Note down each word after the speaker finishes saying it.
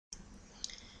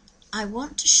I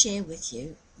want to share with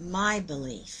you my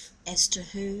belief as to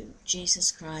who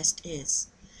Jesus Christ is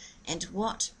and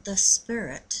what the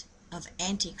spirit of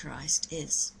Antichrist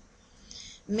is.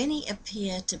 Many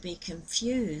appear to be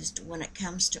confused when it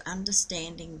comes to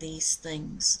understanding these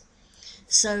things.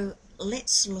 So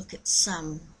let's look at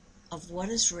some of what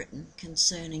is written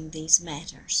concerning these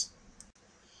matters.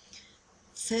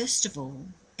 First of all,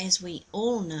 as we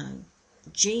all know,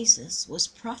 Jesus was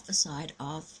prophesied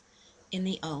of in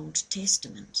the Old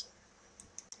Testament.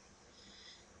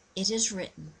 It is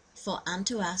written, "For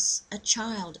unto us a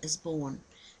child is born,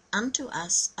 unto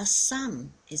us a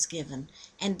son is given,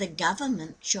 and the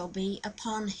government shall be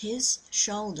upon his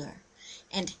shoulder,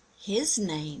 and his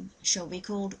name shall be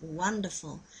called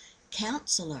Wonderful,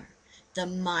 Counselor, the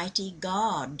Mighty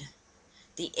God,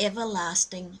 the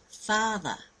Everlasting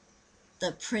Father,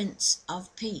 the Prince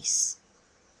of Peace."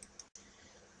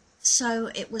 So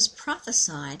it was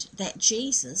prophesied that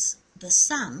Jesus, the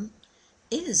Son,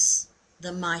 is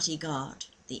the mighty God,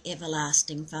 the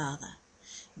everlasting Father.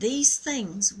 These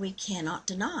things we cannot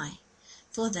deny,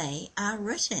 for they are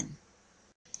written.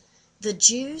 The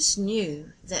Jews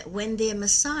knew that when their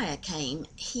Messiah came,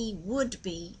 he would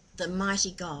be the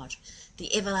mighty God,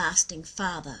 the everlasting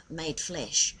Father made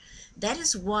flesh. That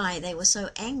is why they were so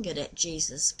angered at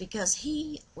Jesus, because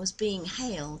he was being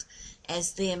hailed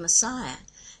as their Messiah.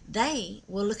 They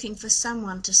were looking for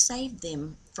someone to save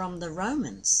them from the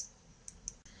Romans.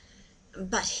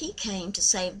 But he came to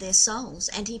save their souls,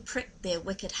 and he pricked their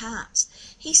wicked hearts.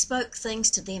 He spoke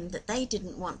things to them that they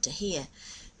didn't want to hear.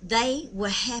 They were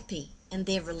happy in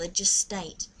their religious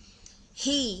state.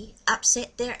 He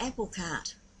upset their apple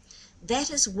cart. That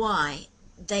is why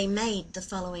they made the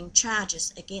following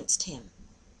charges against him.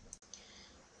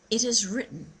 It is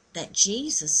written that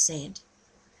Jesus said,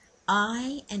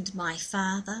 "I and my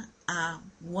Father are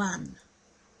one."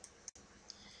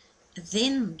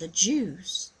 Then the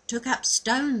Jews took up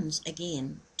stones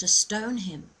again to stone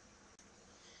him.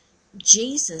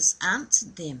 Jesus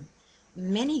answered them,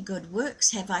 "Many good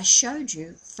works have I showed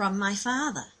you from my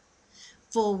Father.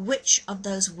 For which of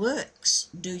those works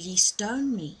do ye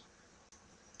stone me?"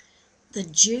 The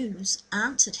Jews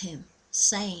answered him,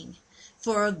 saying,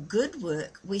 "For a good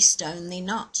work we stone thee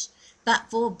not, but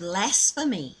for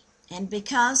blasphemy, and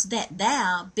because that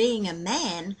thou, being a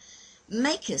man,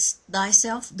 makest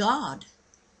thyself God."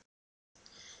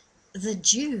 The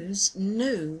Jews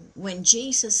knew when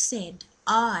Jesus said,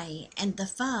 "I and the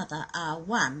Father are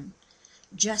one,"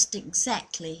 just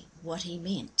exactly what he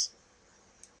meant.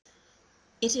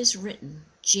 It is written,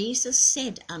 Jesus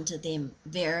said unto them,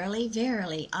 "Verily,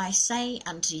 verily, I say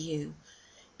unto you,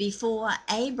 before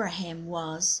Abraham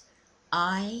was,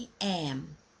 I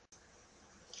am."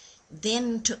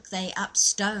 Then took they up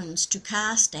stones to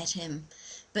cast at him.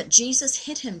 But Jesus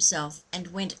hid himself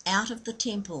and went out of the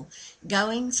temple,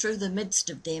 going through the midst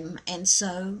of them, and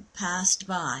so passed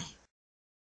by.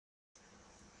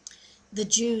 The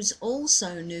Jews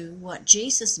also knew what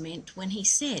Jesus meant when he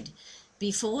said,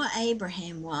 "Before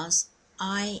Abraham was,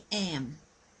 I am."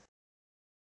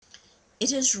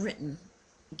 It is written,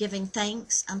 "Giving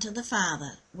thanks unto the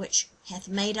Father, which hath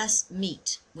made us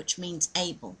meet," which means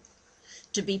able,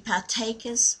 "to be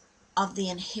partakers of the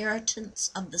inheritance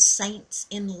of the saints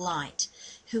in light,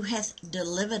 who hath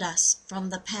delivered us from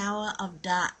the power of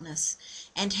darkness,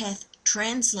 and hath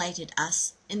translated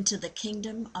us into the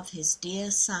kingdom of his dear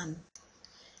Son,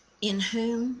 in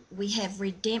whom we have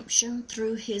redemption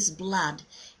through his blood,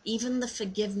 even the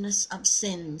forgiveness of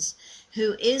sins,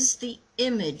 who is the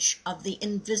image of the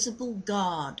invisible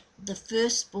God, the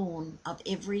firstborn of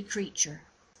every creature.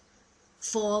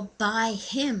 For by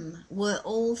him were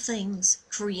all things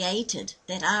created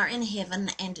that are in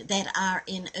heaven and that are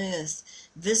in earth,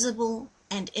 visible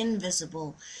and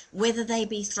invisible, whether they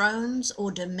be thrones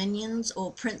or dominions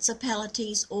or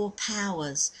principalities or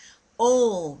powers.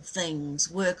 All things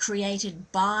were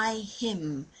created by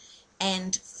him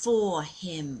and for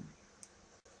him.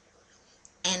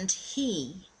 And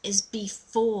he is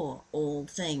before all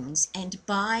things, and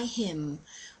by him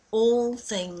all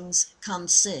things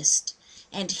consist.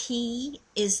 And he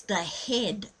is the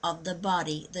head of the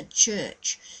body, the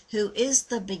church, who is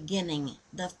the beginning,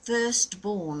 the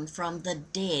firstborn from the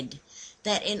dead,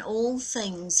 that in all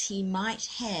things he might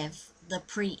have the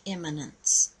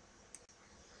preeminence.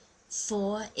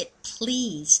 For it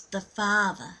pleased the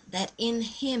Father that in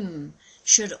him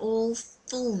should all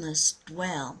fullness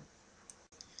dwell.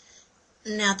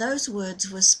 Now those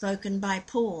words were spoken by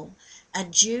Paul, a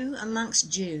Jew amongst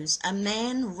Jews, a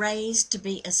man raised to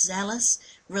be a zealous,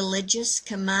 religious,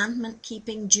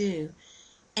 commandment-keeping Jew,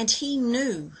 and he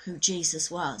knew who Jesus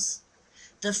was.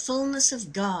 The fullness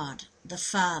of God, the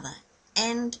Father,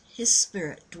 and his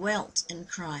Spirit dwelt in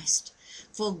Christ.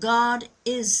 For God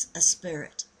is a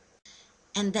spirit,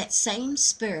 and that same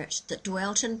Spirit that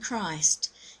dwelt in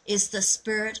Christ is the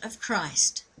Spirit of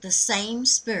Christ, the same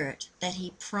Spirit that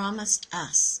he promised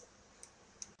us.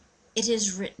 It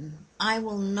is written, I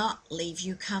will not leave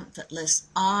you comfortless,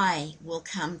 I will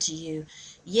come to you.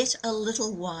 Yet a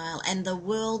little while, and the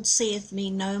world seeth me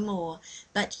no more,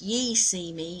 but ye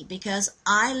see me, because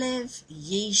I live,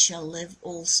 ye shall live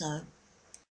also.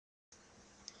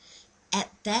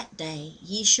 At that day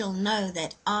ye shall know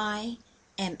that I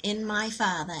am in my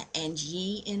Father, and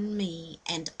ye in me,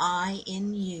 and I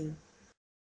in you.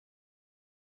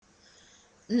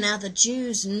 Now the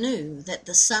Jews knew that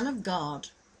the Son of God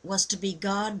was to be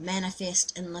God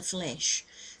manifest in the flesh.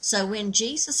 So when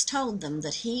Jesus told them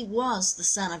that he was the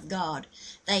Son of God,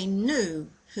 they knew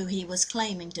who he was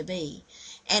claiming to be.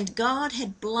 And God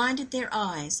had blinded their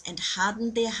eyes and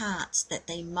hardened their hearts that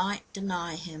they might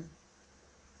deny him.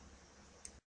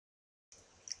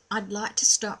 I'd like to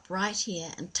stop right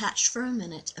here and touch for a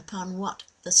minute upon what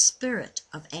the spirit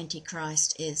of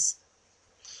Antichrist is.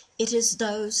 It is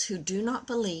those who do not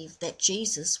believe that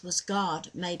Jesus was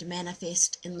God made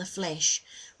manifest in the flesh,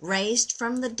 raised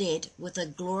from the dead with a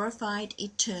glorified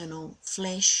eternal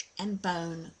flesh and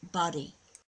bone body,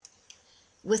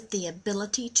 with the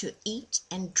ability to eat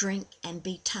and drink and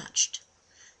be touched,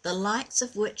 the likes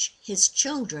of which his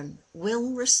children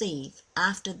will receive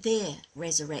after their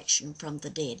resurrection from the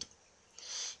dead.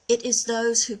 It is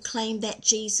those who claim that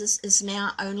Jesus is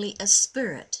now only a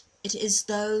spirit. It is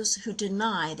those who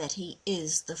deny that he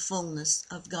is the fullness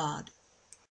of God.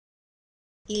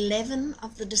 11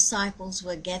 of the disciples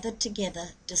were gathered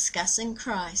together discussing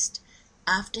Christ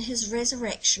after his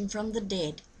resurrection from the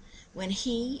dead when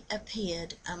he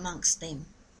appeared amongst them.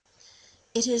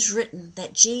 It is written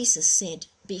that Jesus said,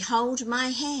 Behold my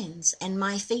hands and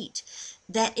my feet,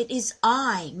 that it is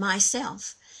I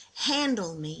myself.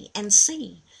 Handle me and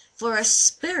see. For a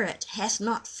spirit hath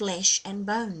not flesh and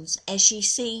bones, as ye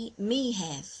see me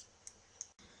have.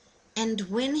 And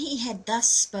when he had thus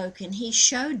spoken, he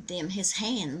showed them his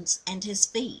hands and his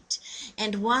feet.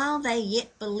 And while they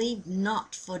yet believed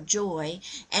not for joy,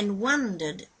 and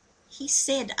wondered, he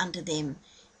said unto them,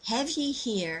 Have ye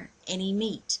here any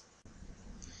meat?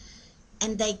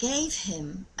 And they gave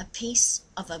him a piece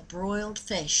of a broiled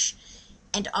fish,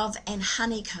 and of an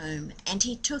honeycomb, and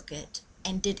he took it,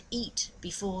 and did eat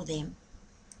before them.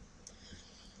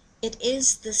 It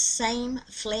is the same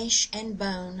flesh and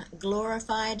bone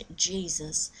glorified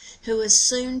Jesus who is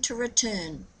soon to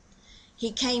return.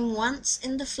 He came once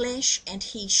in the flesh, and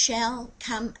he shall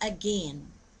come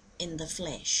again in the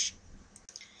flesh.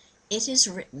 It is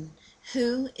written,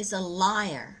 Who is a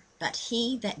liar but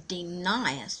he that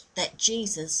denieth that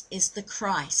Jesus is the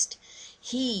Christ?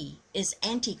 He is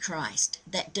Antichrist,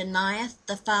 that denieth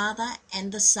the Father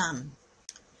and the Son.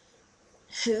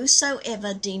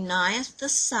 Whosoever denieth the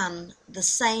Son, the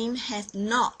same hath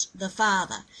not the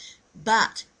Father,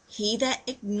 but he that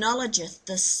acknowledgeth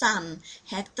the Son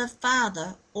hath the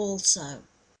Father also.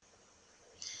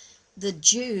 The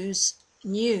Jews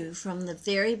knew from the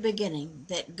very beginning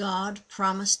that God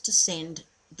promised to send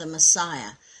the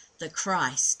Messiah, the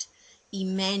Christ,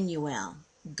 Emmanuel,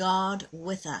 God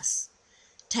with us.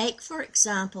 Take, for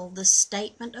example, the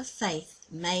statement of faith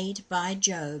made by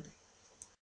Job.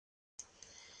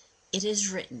 It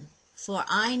is written, For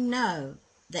I know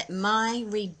that my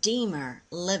Redeemer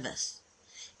liveth,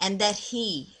 and that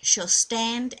he shall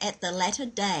stand at the latter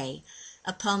day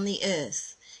upon the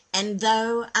earth. And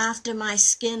though after my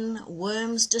skin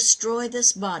worms destroy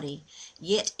this body,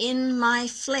 yet in my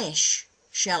flesh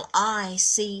shall I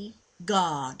see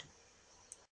God.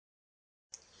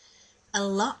 A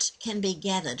lot can be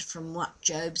gathered from what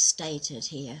Job stated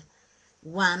here.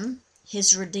 1,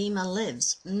 his Redeemer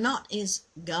lives, not is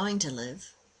going to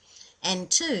live. And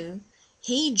 2,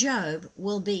 he, Job,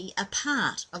 will be a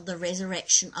part of the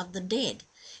resurrection of the dead.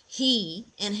 He,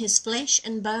 in his flesh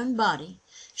and bone body,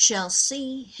 shall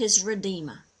see his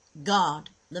Redeemer, God,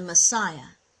 the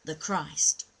Messiah, the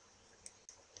Christ.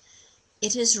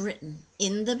 It is written,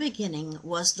 In the beginning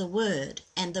was the Word,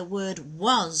 and the Word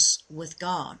was with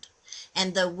God,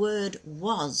 and the Word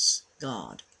was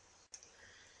God.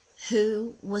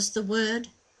 Who was the Word?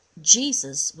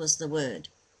 Jesus was the Word.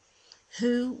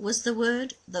 Who was the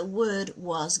Word? The Word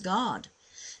was God.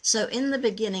 So in the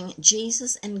beginning,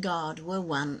 Jesus and God were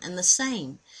one and the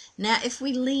same. Now, if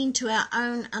we lean to our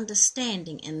own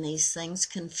understanding in these things,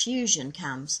 confusion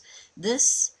comes.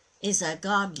 This is a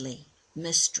godly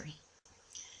mystery.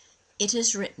 It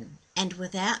is written, And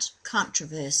without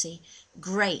controversy,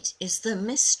 great is the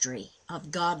mystery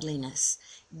of godliness.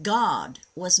 God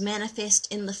was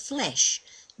manifest in the flesh,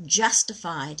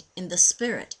 justified in the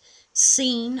Spirit,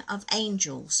 seen of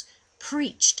angels,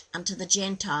 preached unto the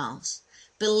Gentiles,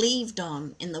 believed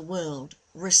on in the world,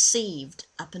 received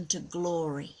up into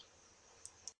glory.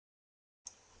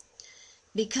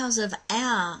 Because of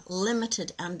our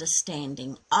limited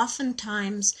understanding,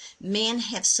 oftentimes men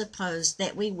have supposed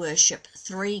that we worship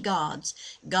three gods,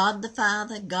 God the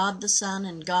Father, God the Son,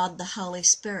 and God the Holy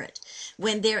Spirit,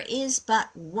 when there is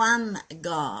but one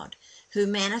God who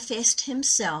manifests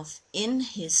himself in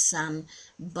his Son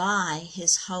by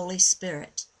his Holy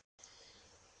Spirit.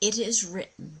 It is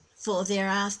written, "For there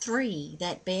are three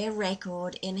that bear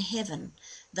record in heaven,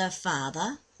 the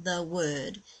Father, the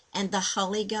Word, and the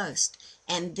Holy Ghost,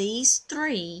 and these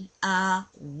three are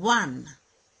one."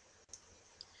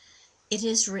 It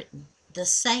is written, "The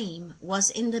same was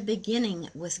in the beginning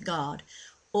with God.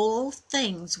 All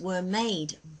things were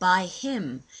made by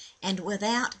him, and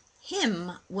without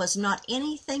him was not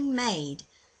anything made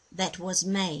that was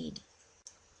made."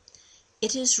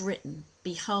 It is written,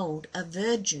 "Behold, a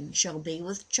virgin shall be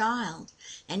with child,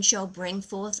 and shall bring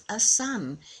forth a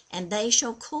son, and they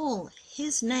shall call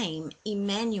his name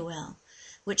Emmanuel,"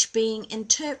 which being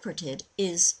interpreted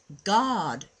is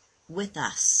God with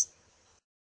us.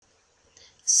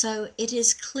 So it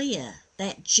is clear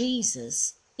that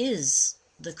Jesus is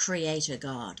the Creator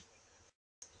God.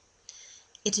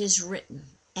 It is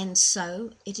written, and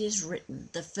so it is written,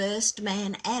 the first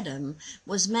man, Adam,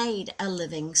 was made a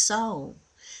living soul.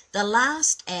 The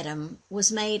last Adam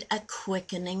was made a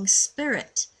quickening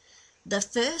spirit. The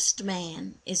first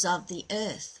man is of the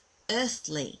earth,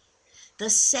 earthly. The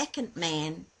second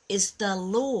man is the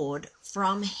Lord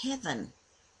from heaven.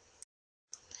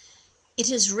 It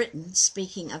is written,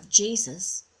 speaking of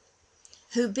Jesus,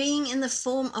 "Who being in the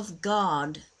form of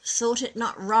God, thought it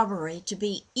not robbery to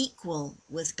be equal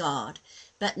with God,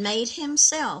 but made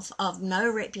himself of no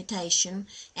reputation,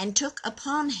 and took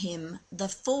upon him the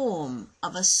form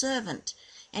of a servant,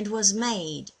 and was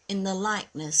made in the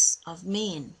likeness of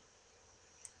men."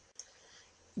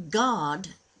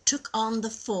 God took on the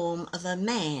form of a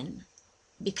man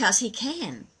because he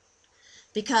can,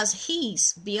 because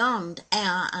he's beyond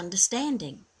our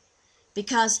understanding,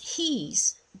 because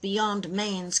he's beyond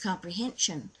man's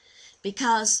comprehension,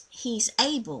 because he's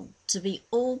able to be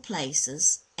all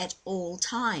places at all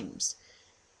times,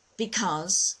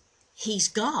 because he's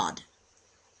God.